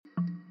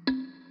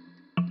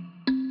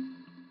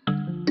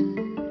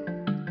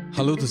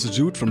Hello, this is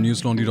Jude from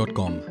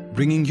newslaundry.com,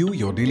 bringing you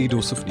your daily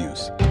dose of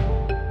news.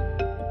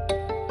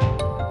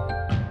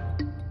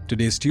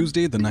 Today is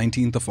Tuesday, the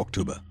 19th of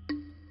October.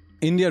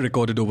 India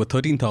recorded over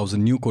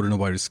 13,000 new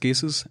coronavirus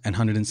cases and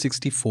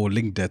 164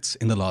 linked deaths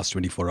in the last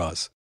 24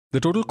 hours.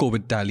 The total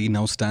COVID tally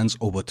now stands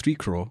over 3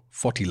 crore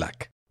 40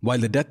 lakh, while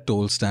the death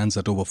toll stands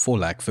at over 4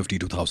 lakh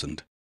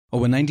 52,000.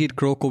 Over 98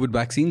 crore COVID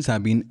vaccines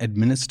have been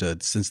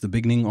administered since the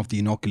beginning of the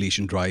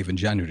inoculation drive in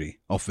January,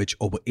 of which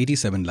over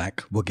 87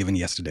 lakh were given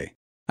yesterday.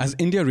 As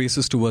India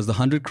races towards the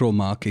 100 crore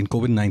mark in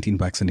COVID-19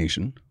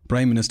 vaccination,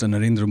 Prime Minister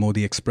Narendra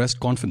Modi expressed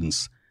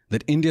confidence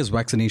that India's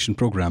vaccination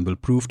program will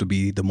prove to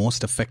be the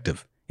most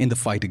effective in the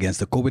fight against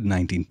the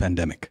COVID-19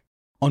 pandemic.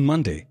 On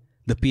Monday,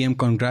 the PM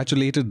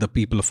congratulated the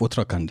people of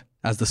Uttarakhand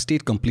as the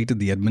state completed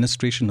the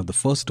administration of the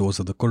first dose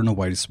of the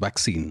coronavirus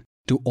vaccine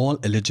to all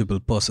eligible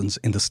persons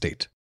in the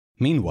state.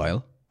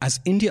 Meanwhile,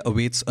 as India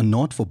awaits a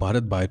nod for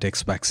Bharat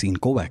Biotech's vaccine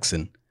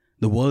Covaxin,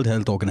 the World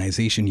Health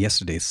Organization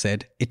yesterday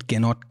said it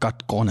cannot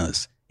cut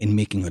corners in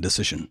making a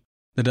decision.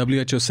 The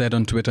WHO said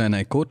on Twitter, and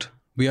I quote,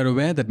 "We are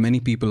aware that many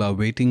people are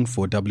waiting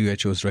for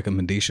WHO's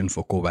recommendation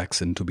for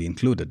Covaxin to be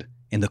included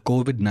in the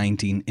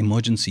COVID-19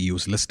 emergency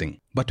use listing,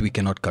 but we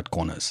cannot cut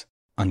corners."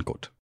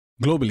 Unquote.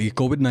 Globally,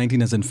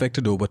 COVID-19 has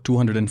infected over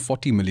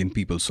 240 million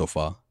people so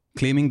far,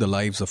 claiming the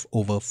lives of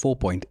over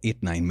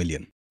 4.89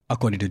 million,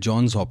 according to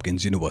Johns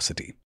Hopkins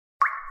University.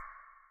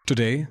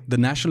 Today, the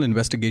National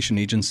Investigation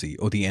Agency,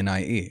 or the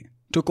NIA,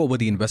 took over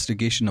the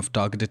investigation of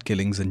targeted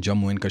killings in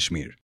Jammu and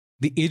Kashmir.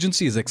 The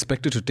agency is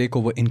expected to take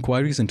over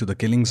inquiries into the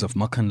killings of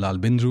Makhan Lal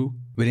Bindru,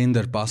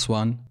 Virender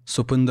Paswan,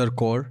 Supinder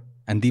Kaur,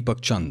 and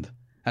Deepak Chand,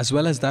 as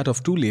well as that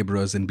of 2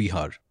 labourers in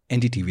Bihar,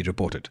 NDTV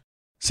reported.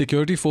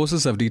 Security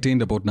forces have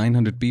detained about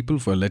 900 people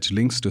for alleged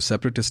links to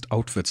separatist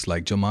outfits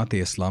like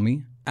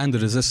Jamaat-e-Islami and the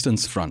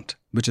Resistance Front,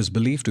 which is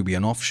believed to be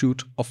an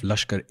offshoot of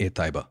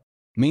Lashkar-e-Taiba.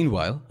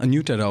 Meanwhile, a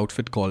new terror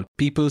outfit called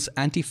People's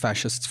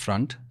Anti-Fascists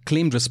Front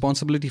claimed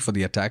responsibility for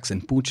the attacks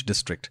in Poonch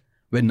district,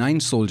 where 9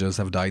 soldiers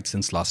have died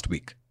since last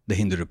week, The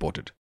Hindu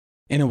reported.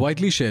 In a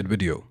widely shared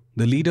video,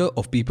 the leader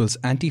of People's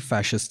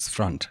Anti-Fascists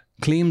Front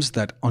claims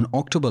that on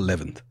October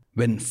 11th,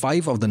 when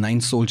 5 of the 9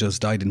 soldiers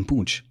died in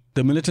Poonch,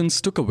 the militants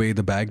took away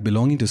the bag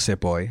belonging to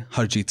Sepoy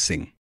Harjit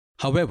Singh.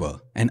 However,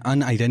 an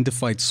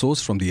unidentified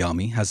source from the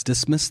army has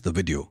dismissed the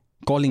video,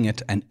 calling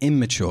it an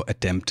immature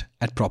attempt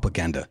at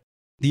propaganda.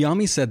 The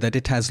army said that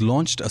it has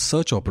launched a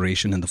search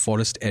operation in the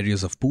forest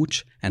areas of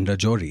Poonch and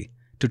Rajouri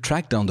to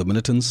track down the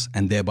militants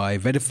and thereby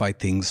verify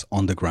things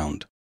on the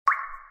ground.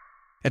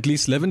 At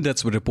least 11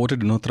 deaths were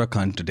reported in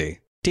Uttarakhand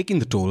today, taking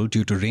the toll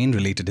due to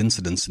rain-related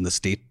incidents in the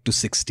state to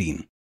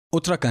 16.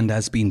 Uttarakhand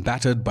has been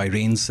battered by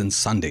rain since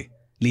Sunday,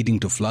 leading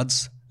to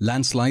floods,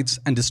 landslides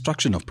and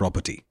destruction of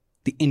property,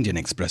 the Indian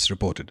Express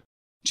reported.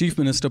 Chief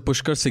Minister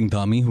Pushkar Singh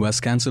Dhami, who has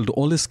cancelled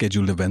all his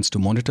scheduled events to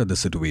monitor the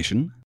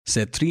situation,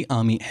 said 3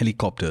 army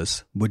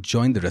helicopters would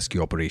join the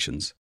rescue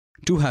operations.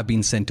 2 have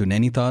been sent to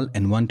Nainital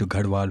and 1 to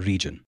Garhwal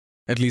region.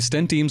 At least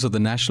 10 teams of the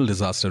National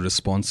Disaster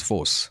Response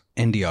Force,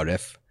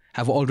 NDRF,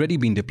 have already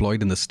been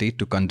deployed in the state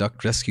to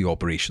conduct rescue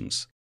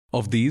operations.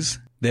 Of these,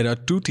 there are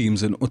 2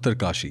 teams in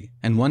Uttarkashi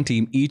and 1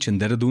 team each in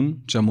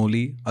Dehradun,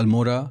 Chamoli,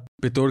 Almora,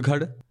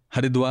 Pithogarh,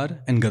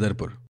 Haridwar and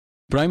Gadarpur.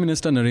 Prime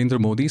Minister Narendra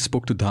Modi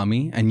spoke to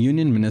Dhami and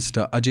Union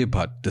Minister Ajay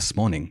Bhatt this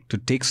morning to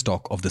take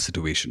stock of the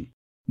situation.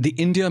 The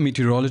India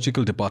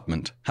Meteorological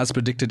Department has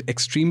predicted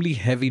extremely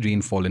heavy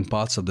rainfall in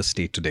parts of the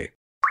state today.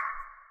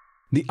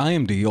 The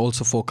IMD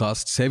also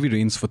forecasts heavy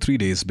rains for 3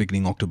 days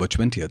beginning October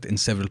 20th in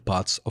several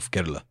parts of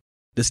Kerala.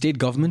 The state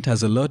government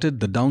has alerted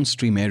the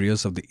downstream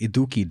areas of the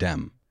Idukki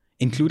Dam,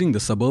 including the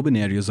suburban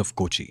areas of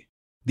Kochi.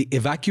 The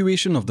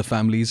evacuation of the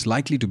families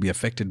likely to be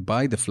affected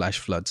by the flash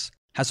floods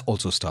has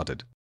also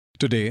started.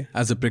 Today,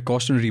 as a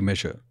precautionary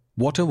measure,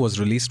 water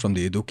was released from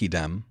the Idukki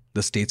Dam,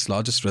 the state's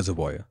largest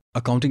reservoir,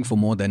 accounting for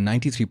more than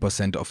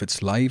 93% of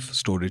its live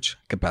storage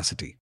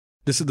capacity.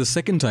 This is the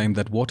second time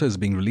that water is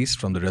being released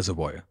from the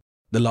reservoir,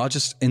 the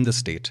largest in the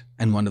state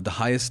and one of the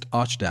highest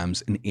arch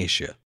dams in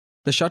Asia.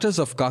 The shutters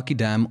of Kaki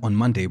Dam on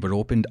Monday were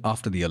opened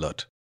after the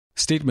alert.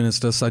 State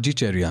Minister Saji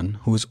Cherian,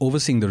 who is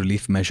overseeing the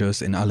relief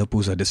measures in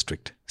Alappuzha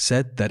district,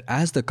 said that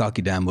as the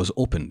Kaki Dam was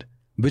opened,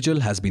 vigil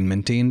has been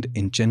maintained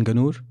in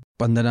Chenganur,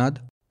 Pandanad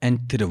and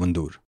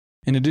Thiruvundur.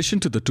 In addition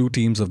to the 2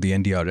 teams of the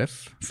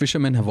NDRF,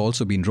 fishermen have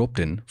also been roped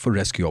in for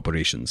rescue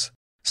operations.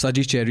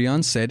 Saji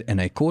Cherian said, and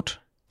I quote,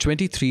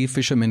 23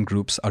 fishermen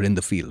groups are in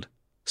the field.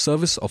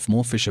 Service of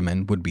more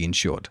fishermen would be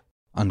ensured.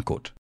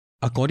 Unquote.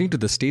 According to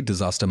the State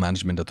Disaster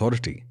Management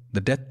Authority, the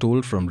death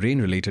toll from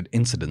rain-related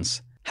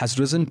incidents has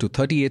risen to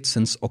 38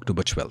 since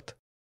October 12th.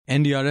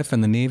 NDRF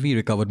and the Navy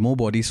recovered more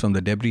bodies from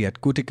the debris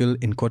at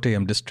Kutikal in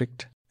Kottayam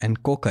district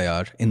and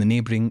Kokayar in the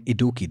neighbouring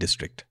Idukki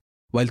district,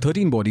 while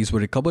 13 bodies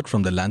were recovered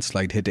from the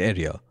landslide-hit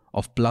area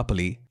of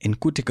Plapali in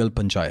Kutikal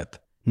Panchayat.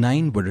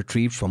 9 were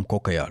retrieved from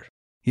Kokayar.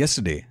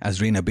 Yesterday,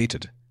 as rain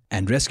abated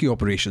and rescue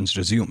operations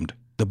resumed,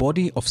 the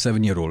body of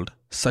 7-year-old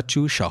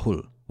Sachu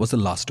Shahul was the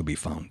last to be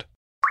found.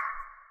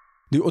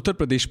 The Uttar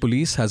Pradesh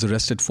police has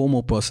arrested 4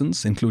 more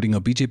persons, including a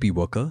BJP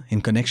worker,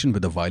 in connection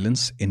with the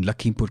violence in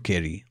Lakhimpur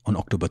Kheri on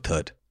October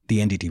 3rd, the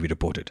NDTV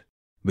reported.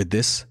 With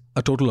this,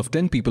 a total of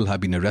 10 people have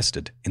been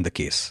arrested in the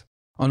case.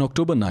 On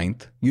October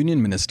 9th,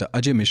 Union Minister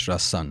Ajay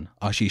Mishra's son,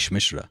 Ashish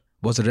Mishra,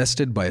 was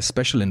arrested by a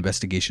special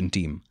investigation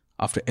team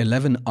after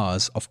 11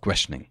 hours of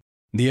questioning.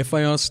 The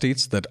FIR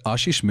states that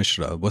Ashish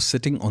Mishra was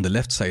sitting on the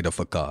left side of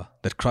a car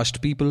that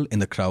crushed people in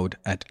the crowd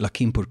at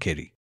Lakhimpur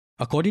Kheri.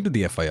 According to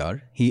the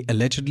FIR, he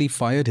allegedly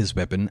fired his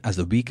weapon as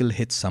the vehicle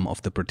hit some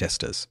of the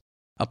protesters.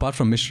 Apart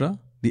from Mishra,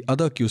 the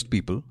other accused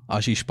people,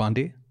 Ashish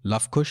Pandey,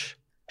 Love Kush,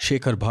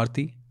 Shekhar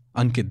Bharti,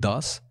 Ankit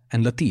Das,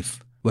 and Latif,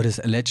 were his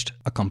alleged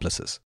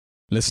accomplices.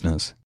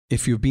 Listeners,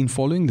 if you've been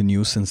following the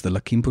news since the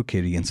Lakhimpur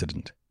Kheri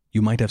incident,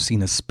 you might have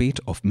seen a spate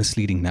of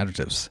misleading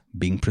narratives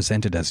being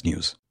presented as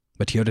news.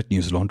 But here at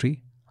News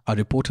Laundry, our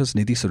reporters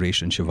Nidhi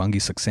Suresh and Shivangi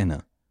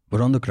Saxena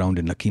were on the ground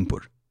in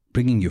Lakhimpur,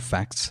 bringing you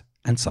facts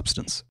and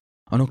substance.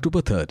 On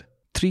October 3rd,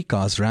 3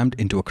 cars rammed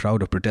into a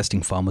crowd of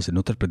protesting farmers in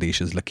Uttar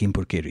Pradesh's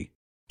Lakhimpur Kheri.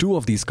 2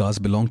 of these cars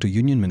belonged to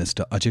Union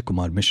Minister Ajay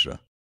Kumar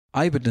Mishra.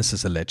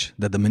 Eyewitnesses allege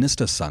that the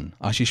minister's son,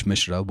 Ashish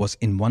Mishra, was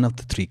in one of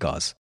the 3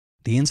 cars.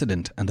 The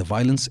incident and the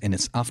violence in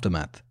its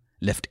aftermath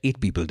left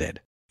 8 people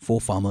dead, 4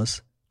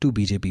 farmers, 2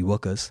 BJP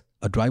workers,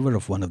 a driver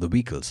of one of the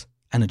vehicles,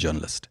 and a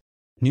journalist.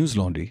 News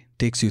Laundry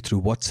takes you through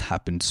what's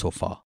happened so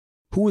far.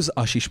 Who is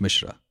Ashish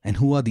Mishra and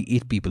who are the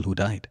 8 people who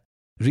died?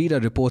 Read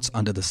our reports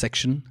under the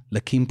section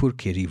Lakhimpur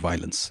Kheri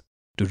Violence.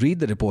 To read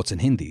the reports in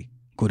Hindi,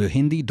 go to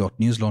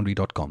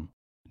hindi.newslaundry.com.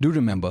 Do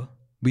remember,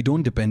 we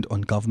don't depend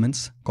on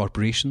governments,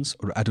 corporations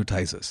or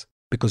advertisers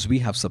because we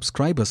have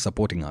subscribers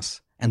supporting us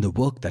and the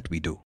work that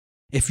we do.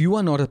 If you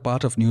are not a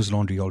part of News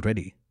Laundry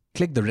already,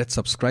 click the red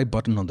subscribe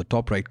button on the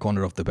top right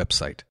corner of the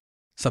website.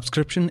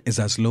 Subscription is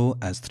as low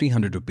as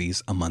 300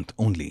 rupees a month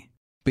only.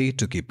 Pay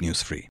to keep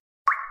news free.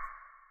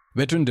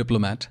 Veteran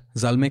diplomat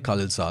Zalmay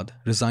Khalilzad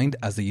resigned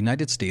as the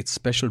United States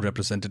Special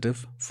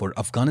Representative for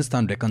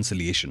Afghanistan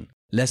Reconciliation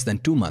less than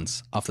 2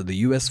 months after the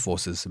US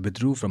forces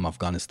withdrew from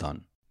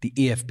Afghanistan, the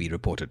AFP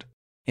reported.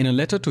 In a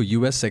letter to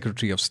US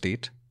Secretary of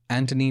State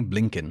Antony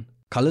Blinken,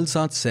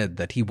 Khalilzad said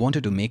that he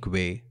wanted to make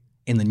way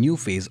in the new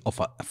phase of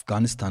our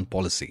Afghanistan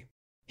policy.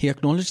 He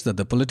acknowledged that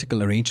the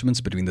political arrangements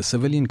between the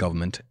civilian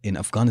government in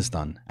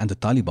Afghanistan and the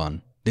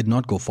Taliban did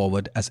not go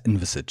forward as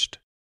envisaged.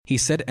 He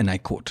said, and I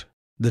quote,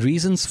 "The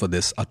reasons for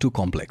this are too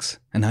complex,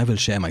 and I will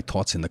share my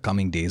thoughts in the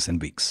coming days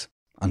and weeks."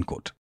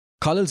 Unquote.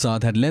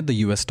 Khalilzad had led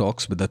the US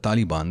talks with the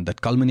Taliban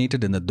that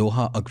culminated in the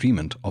Doha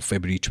Agreement of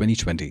February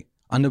 2020,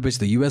 under which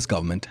the US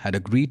government had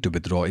agreed to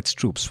withdraw its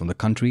troops from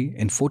the country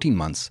in 14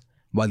 months,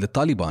 while the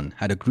Taliban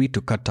had agreed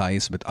to cut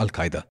ties with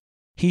Al-Qaeda.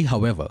 He,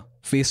 however,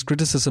 faced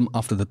criticism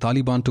after the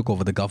Taliban took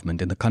over the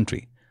government in the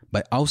country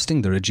by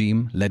ousting the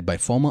regime led by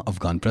former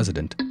Afghan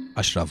President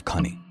Ashraf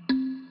Ghani.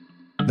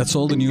 That's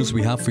all the news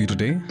we have for you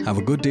today. Have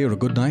a good day or a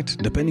good night,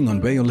 depending on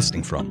where you're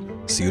listening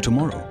from. See you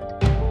tomorrow.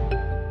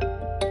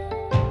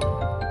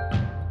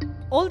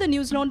 All the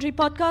News Laundry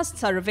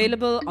podcasts are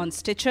available on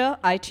Stitcher,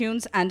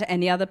 iTunes, and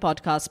any other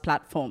podcast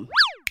platform.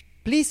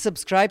 Please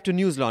subscribe to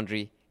News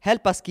Laundry.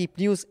 Help us keep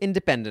news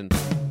independent.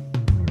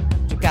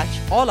 To catch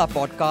all our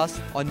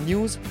podcasts on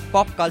news,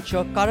 pop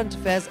culture, current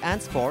affairs,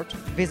 and sport,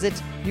 visit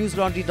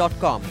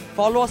newslaundry.com.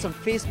 Follow us on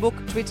Facebook,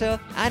 Twitter,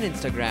 and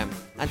Instagram,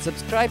 and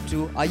subscribe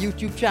to our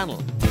YouTube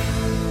channel.